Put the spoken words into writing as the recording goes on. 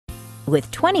With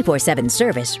 24/7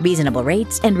 service, reasonable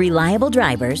rates, and reliable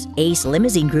drivers, Ace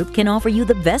Limousine Group can offer you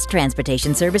the best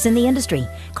transportation service in the industry.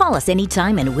 Call us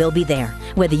anytime and we'll be there.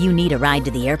 Whether you need a ride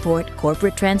to the airport,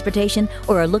 corporate transportation,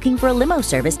 or are looking for a limo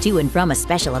service to and from a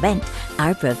special event,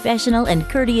 our professional and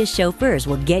courteous chauffeurs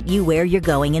will get you where you're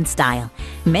going in style.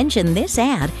 Mention this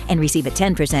ad and receive a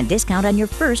 10% discount on your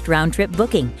first round-trip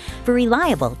booking. For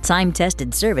reliable,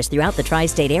 time-tested service throughout the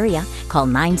Tri-State Area, call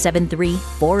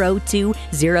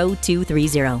 973-402-0230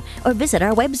 or visit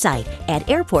our website at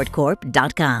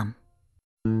airportcorp.com.